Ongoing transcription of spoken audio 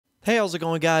Hey, how's it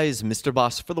going, guys? Mr.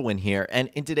 Boss for the win here, and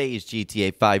in today's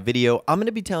GTA 5 video, I'm going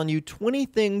to be telling you 20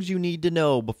 things you need to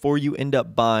know before you end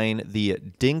up buying the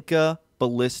Dinka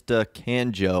Blista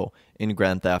Kanjo in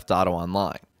Grand Theft Auto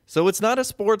Online. So it's not a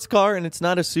sports car and it's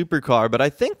not a supercar, but I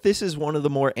think this is one of the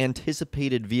more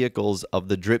anticipated vehicles of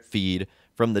the drip feed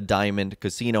from the Diamond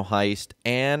Casino heist,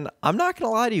 and I'm not going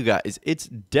to lie to you guys, it's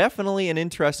definitely an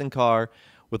interesting car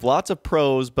with lots of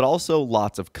pros, but also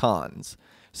lots of cons.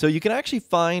 So you can actually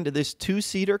find this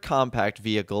two-seater compact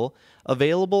vehicle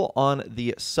available on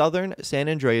the Southern San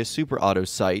Andreas Super Auto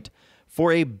site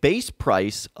for a base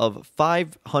price of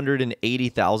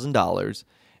 $580,000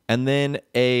 and then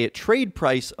a trade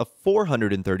price of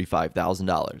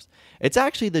 $435,000. It's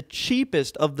actually the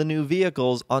cheapest of the new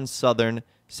vehicles on Southern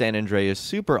San Andreas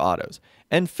Super Autos.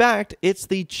 In fact, it's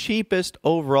the cheapest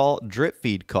overall drip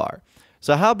feed car.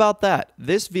 So how about that?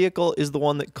 This vehicle is the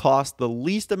one that cost the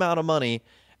least amount of money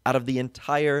out of the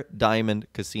entire Diamond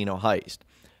Casino heist.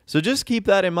 So just keep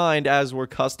that in mind as we're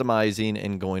customizing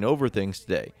and going over things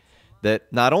today.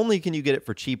 That not only can you get it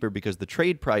for cheaper because the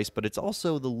trade price, but it's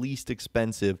also the least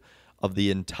expensive of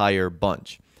the entire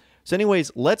bunch. So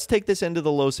anyways, let's take this into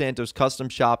the Los Santos custom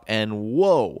shop, and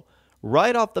whoa,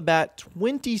 right off the bat,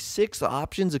 26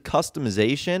 options of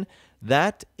customization.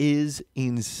 That is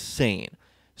insane.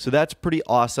 So that's pretty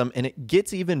awesome, and it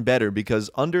gets even better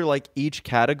because under like each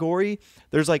category,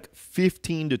 there's like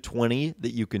 15 to 20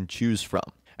 that you can choose from.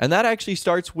 And that actually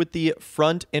starts with the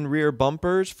front and rear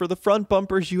bumpers. For the front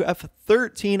bumpers, you have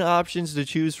 13 options to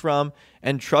choose from,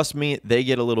 and trust me, they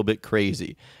get a little bit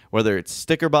crazy. Whether it's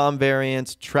sticker bomb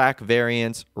variants, track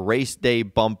variants, race day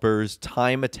bumpers,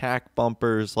 time attack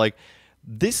bumpers, like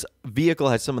this vehicle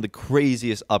has some of the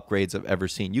craziest upgrades I've ever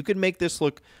seen. You could make this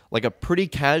look like a pretty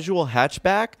casual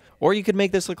hatchback, or you could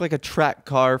make this look like a track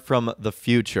car from the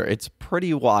future. It's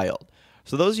pretty wild.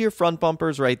 So those are your front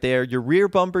bumpers right there. Your rear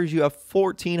bumpers, you have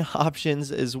 14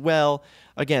 options as well.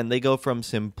 Again, they go from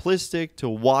simplistic to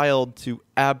wild to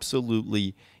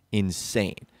absolutely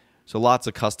insane. So lots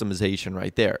of customization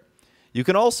right there. You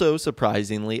can also,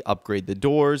 surprisingly, upgrade the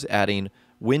doors, adding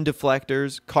wind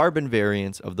deflectors, carbon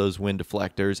variants of those wind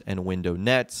deflectors, and window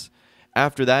nets.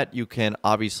 After that, you can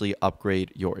obviously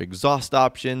upgrade your exhaust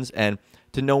options, and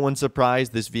to no one's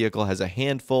surprise, this vehicle has a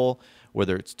handful,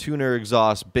 whether it's tuner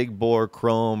exhaust, big bore,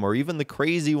 chrome, or even the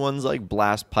crazy ones like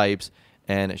blast pipes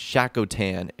and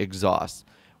Shakotan exhausts,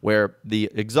 where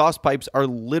the exhaust pipes are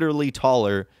literally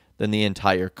taller than the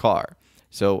entire car.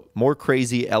 So more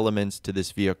crazy elements to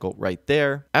this vehicle right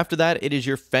there. After that, it is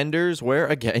your fenders, where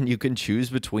again, you can choose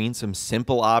between some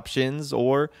simple options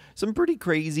or some pretty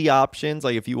crazy options.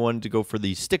 Like if you wanted to go for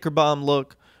the sticker bomb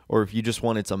look, or if you just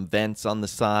wanted some vents on the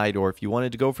side, or if you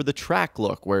wanted to go for the track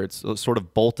look where it's sort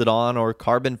of bolted on, or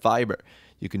carbon fiber,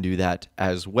 you can do that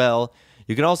as well.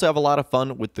 You can also have a lot of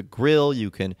fun with the grille.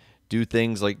 You can do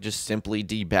things like just simply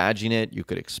debadging it. You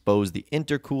could expose the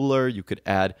intercooler. You could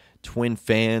add twin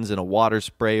fans and a water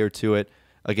sprayer to it.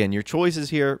 Again, your choices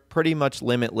here pretty much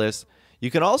limitless.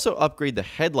 You can also upgrade the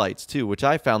headlights too, which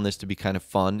I found this to be kind of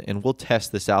fun, and we'll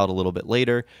test this out a little bit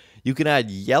later. You can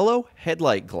add yellow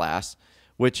headlight glass,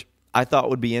 which I thought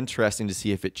would be interesting to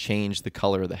see if it changed the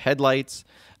color of the headlights.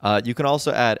 You can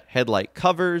also add headlight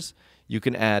covers. You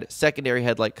can add secondary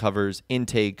headlight covers,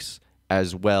 intakes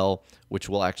as well, which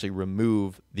will actually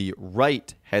remove the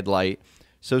right headlight.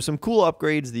 So some cool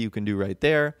upgrades that you can do right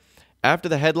there. After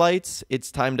the headlights, it's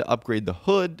time to upgrade the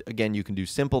hood. Again, you can do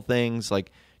simple things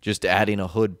like just adding a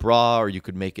hood bra, or you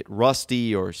could make it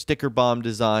rusty or sticker bomb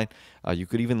design. You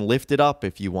could even lift it up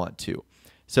if you want to.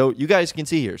 So you guys can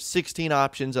see here, 16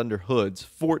 options under hoods,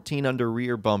 14 under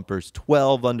rear bumpers,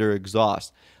 12 under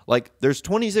exhaust. Like there's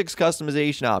 26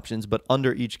 customization options, but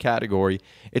under each category,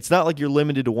 it's not like you're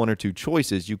limited to one or two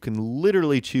choices. You can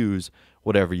literally choose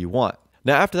whatever you want.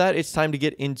 Now after that, it's time to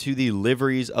get into the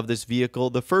liveries of this vehicle.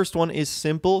 The first one is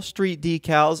simple street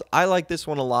decals. I like this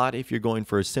one a lot if you're going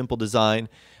for a simple design.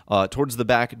 Towards the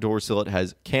back door sill, it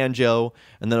has Kanjo,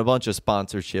 and then a bunch of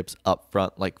sponsorships up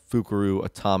front like Fukuru,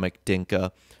 Atomic,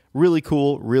 Dinka. Really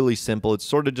cool, really simple. It's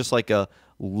sort of just like a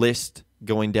list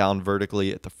going down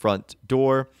vertically at the front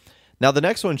door. Now the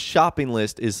next one, shopping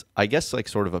list, is I guess like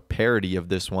sort of a parody of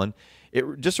this one.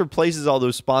 It just replaces all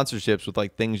those sponsorships with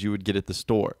like things you would get at the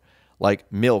store,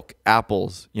 like milk,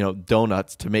 apples,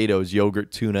 donuts, tomatoes,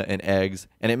 yogurt, tuna, and eggs.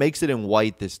 And it makes it in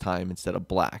white this time instead of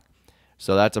black.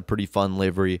 So that's a pretty fun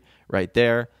livery right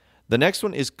there. The next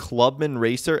one is Clubman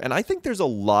Racer, and I think there's a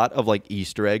lot of like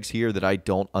Easter eggs here that I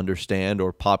don't understand,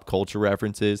 or pop culture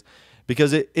references,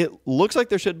 because it looks like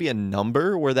there should be a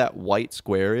number where that white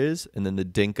square is and then the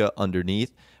Dinka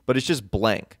underneath, but it's just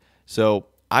blank. So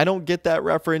I don't get that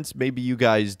reference. Maybe you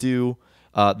guys do.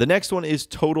 The next one is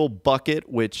Total Bucket,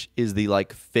 which is the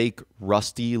like fake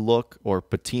rusty look or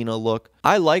patina look.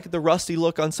 I like the rusty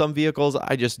look on some vehicles.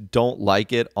 I just don't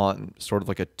like it on sort of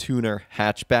like a tuner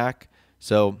hatchback.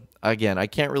 So again, I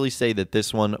can't really say that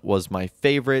this one was my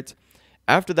favorite.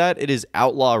 After that, it is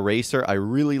Outlaw Racer. I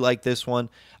really like this one.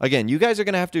 Again, you guys are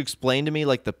going to have to explain to me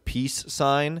like the peace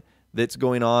sign that's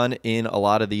going on in a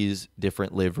lot of these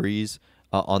different liveries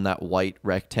on that white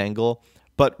rectangle.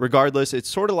 But regardless, it's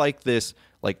sort of like this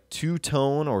like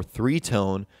two-tone or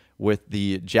three-tone with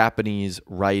the Japanese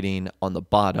writing on the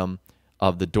bottom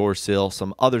of the door sill.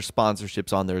 Some other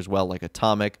sponsorships on there as well, like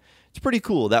Atomic. It's pretty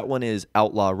cool. That one is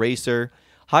Outlaw Racer.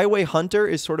 Highway Hunter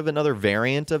is sort of another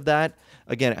variant of that.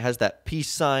 Again, it has that peace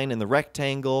sign in the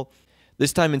rectangle.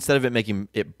 This time, instead of it making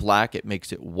it black, it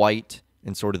makes it white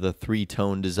in sort of the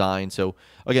three-tone design. So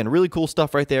again, really cool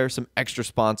stuff right there. Some extra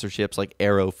sponsorships like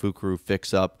Aero, Fukuru,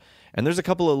 Fix Up. And there's a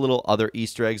couple of little other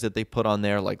Easter eggs that they put on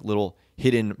there, like little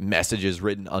hidden messages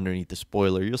written underneath the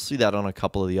spoiler. You'll see that on a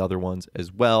couple of the other ones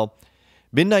as well.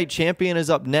 Midnight Champion is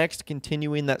up next,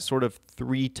 continuing that sort of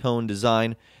three-tone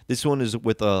design. This one is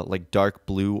with a like dark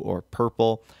blue or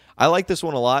purple. I like this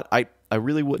one a lot. I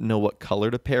really wouldn't know what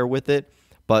color to pair with it,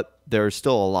 but there are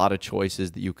still a lot of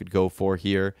choices that you could go for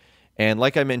here. And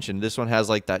like I mentioned, this one has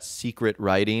like that secret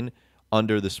writing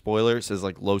under the spoiler. It says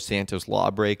like Los Santos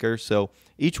Lawbreaker. So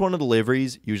each one of the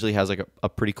liveries usually has like a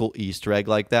pretty cool Easter egg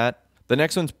like that. The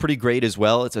next one's pretty great as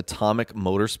well. It's Atomic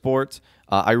Motorsports.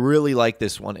 I really like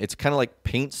this one. It's kind of like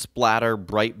paint splatter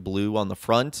bright blue on the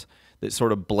front that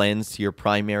sort of blends to your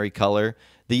primary color.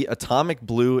 The Atomic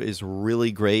Blue is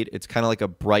really great. It's kind of like a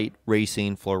bright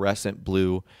racing fluorescent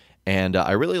blue. And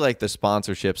I really like the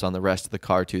sponsorships on the rest of the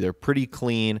car too. They're pretty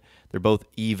clean. They're both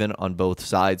even on both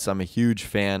sides. So I'm a huge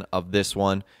fan of this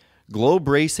one. Globe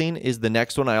Racing is the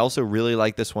next one. I also really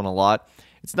like this one a lot.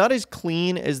 It's not as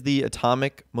clean as the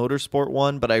Atomic Motorsport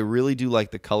one, but I really do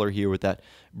like the color here with that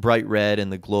bright red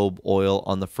and the globe oil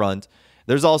on the front.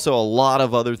 There's also a lot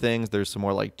of other things. There's some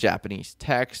more like Japanese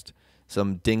text,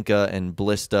 some Dinka and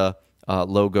Blista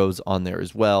logos on there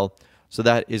as well. So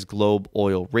that is Globe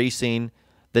Oil Racing.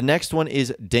 The next one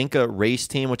is Dinka Race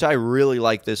Team, which I really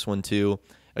like this one too.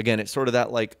 Again, it's sort of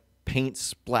that like paint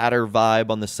splatter vibe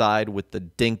on the side with the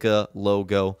Dinka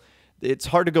logo. It's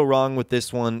hard to go wrong with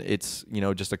this one. It's, you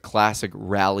know, just a classic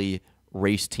rally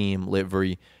race team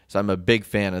livery. So I'm a big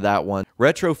fan of that one.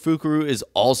 Retro Fukuru is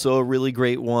also a really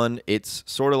great one. It's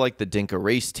sort of like the Dinka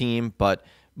Race Team, but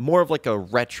more of like a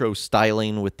retro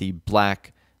styling with the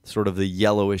black, sort of the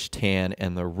yellowish tan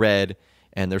and the red.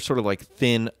 And there's sort of like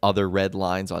thin other red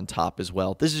lines on top as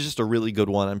well. This is just a really good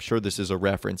one. I'm sure this is a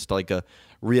reference to like a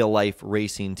real-life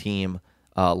racing team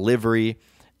livery.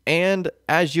 And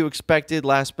as you expected,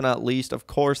 last but not least, of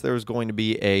course, there was going to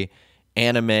be a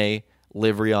anime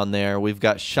livery on there. We've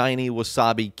got Shiny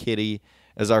Wasabi Kitty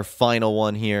as our final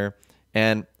one here.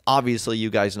 And obviously, you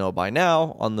guys know by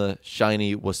now on the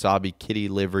Shiny Wasabi Kitty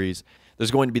liveries, there's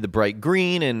going to be the bright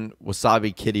green and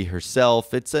Wasabi Kitty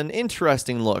herself. It's an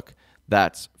interesting look.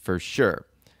 That's for sure.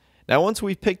 Now, once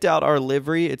we've picked out our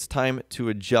livery, it's time to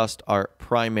adjust our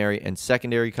primary and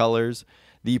secondary colors.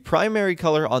 The primary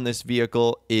color on this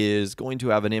vehicle is going to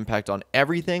have an impact on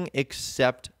everything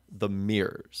except the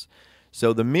mirrors.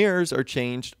 So the mirrors are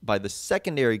changed by the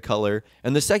secondary color,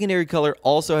 and the secondary color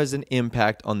also has an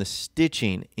impact on the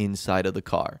stitching inside of the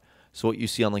car. So what you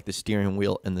see on like the steering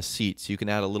wheel and the seats, you can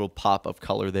add a little pop of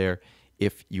color there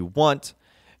if you want.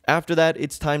 After that,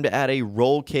 it's time to add a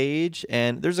roll cage,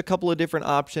 and there's a couple of different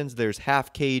options. There's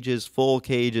half cages, full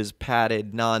cages,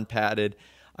 padded, non-padded.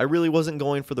 I really wasn't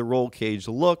going for the roll cage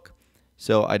look,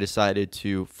 so I decided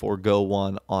to forego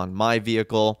one on my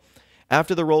vehicle.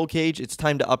 After the roll cage, it's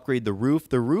time to upgrade the roof.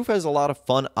 The roof has a lot of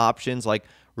fun options like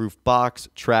roof box,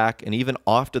 track, and even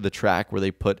off to the track where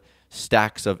they put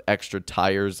stacks of extra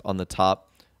tires on the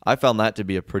top. I found that to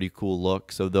be a pretty cool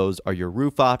look, so those are your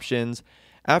roof options.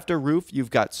 After roof, you've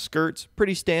got skirts,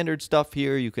 pretty standard stuff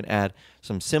here. You can add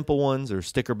some simple ones or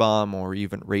sticker bomb or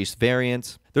even race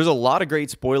variants. There's a lot of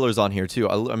great spoilers on here too.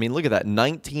 I mean, look at that,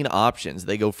 19 options.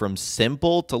 They go from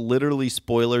simple to literally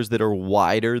spoilers that are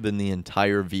wider than the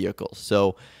entire vehicle.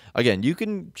 So again, you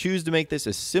can choose to make this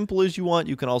as simple as you want.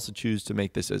 You can also choose to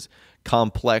make this as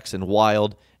complex and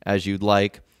wild as you'd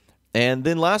like. And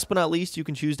then last but not least, you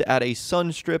can choose to add a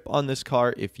sun strip on this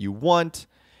car if you want.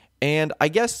 And I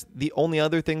guess the only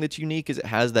other thing that's unique is it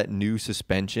has that new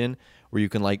suspension where you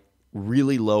can like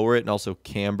really lower it and also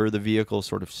camber the vehicle,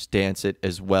 sort of stance it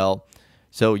as well.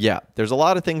 So yeah, there's a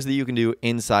lot of things that you can do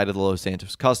inside of the Los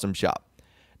Santos Custom Shop.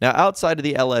 Now outside of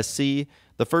the LSC,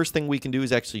 the first thing we can do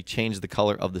is actually change the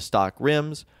color of the stock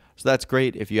rims. So that's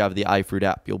great. If you have the iFruit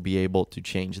app, you'll be able to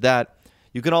change that.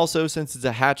 You can also, since it's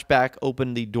a hatchback,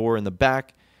 open the door in the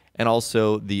back and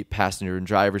also the passenger and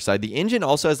driver side. The engine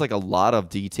also has like a lot of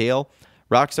detail.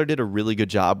 Rockstar did a really good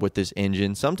job with this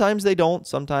engine. Sometimes they don't.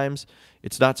 Sometimes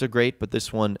it's not so great, but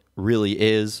this one really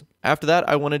is. After that,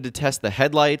 I wanted to test the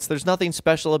headlights. There's nothing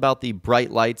special about the bright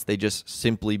lights. They just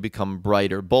simply become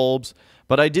brighter bulbs.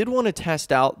 But I did want to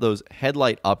test out those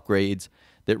headlight upgrades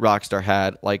that Rockstar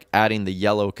had, like adding the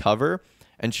yellow cover.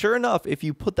 And sure enough, if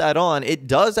you put that on, it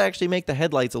does actually make the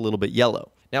headlights a little bit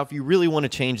yellow. Now, if you really want to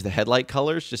change the headlight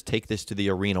colors, just take this to the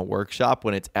Arena Workshop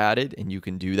when it's added, and you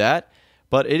can do that.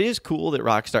 But it is cool that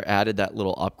Rockstar added that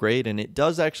little upgrade, and it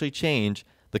does actually change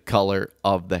the color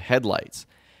of the headlights.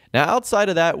 Now, outside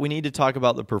of that, we need to talk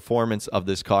about the performance of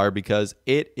this car because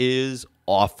it is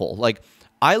awful. Like,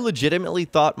 I legitimately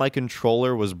thought my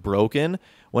controller was broken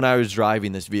when I was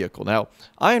driving this vehicle. Now,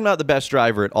 I am not the best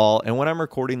driver at all, and when I'm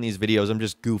recording these videos, I'm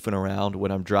just goofing around when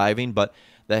I'm driving, but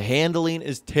the handling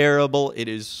is terrible. It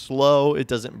is slow. It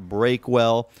doesn't brake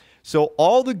well. So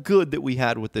all the good that we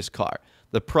had with this car,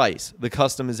 the price, the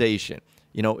customization,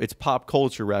 you know, its pop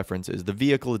culture references, the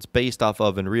vehicle it's based off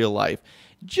of in real life,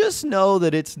 just know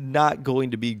that it's not going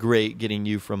to be great getting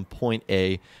you from point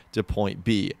A to point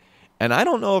B. And I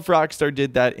don't know if Rockstar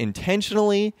did that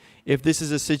intentionally, if this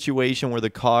is a situation where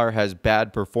the car has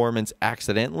bad performance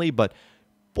accidentally, but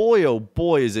boy, oh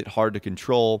boy, is it hard to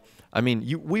control. I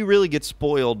mean, we really get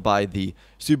spoiled by the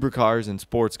supercars and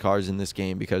sports cars in this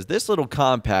game because this little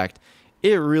compact,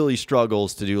 it really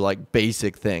struggles to do like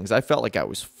basic things. I felt like I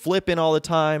was flipping all the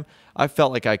time. I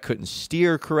felt like I couldn't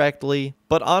steer correctly.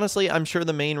 But honestly, I'm sure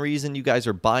the main reason you guys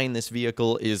are buying this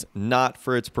vehicle is not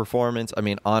for its performance. I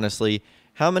mean, honestly,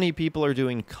 how many people are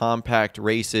doing compact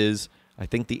races? I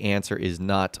think the answer is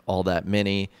not all that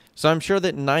many. So I'm sure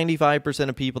that 95%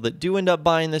 of people that do end up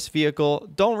buying this vehicle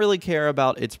don't really care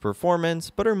about its performance,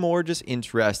 but are more just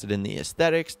interested in the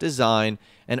aesthetics, design,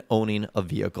 and owning a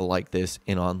vehicle like this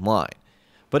in online.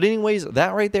 But anyways,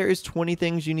 that right there is 20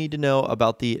 things you need to know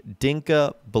about the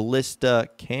Dinka Blista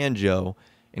Kanjo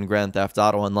in Grand Theft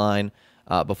Auto Online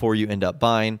before you end up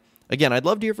buying. Again, I'd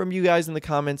love to hear from you guys in the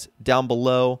comments down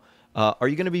below. Are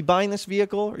you going to be buying this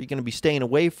vehicle? Are you going to be staying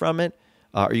away from it?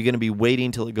 Are you going to be waiting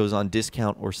until it goes on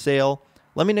discount or sale?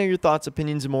 Let me know your thoughts,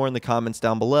 opinions, and more in the comments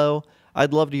down below.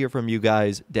 I'd love to hear from you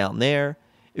guys down there.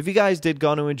 If you guys did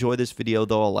go to enjoy this video,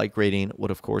 though, a like rating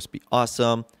would, of course, be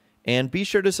awesome. And be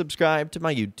sure to subscribe to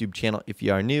my YouTube channel if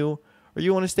you are new, or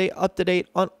you want to stay up to date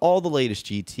on all the latest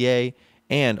GTA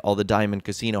and all the Diamond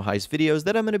Casino Heist videos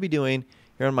that I'm going to be doing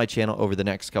here on my channel over the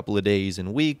next couple of days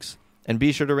and weeks. And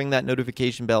be sure to ring that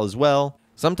notification bell as well.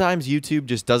 Sometimes YouTube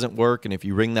just doesn't work, and if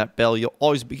you ring that bell, you'll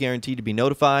always be guaranteed to be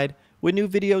notified when new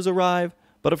videos arrive.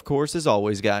 But of course, as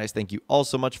always, guys, thank you all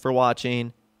so much for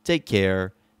watching. Take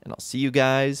care, and I'll see you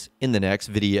guys in the next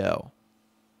video.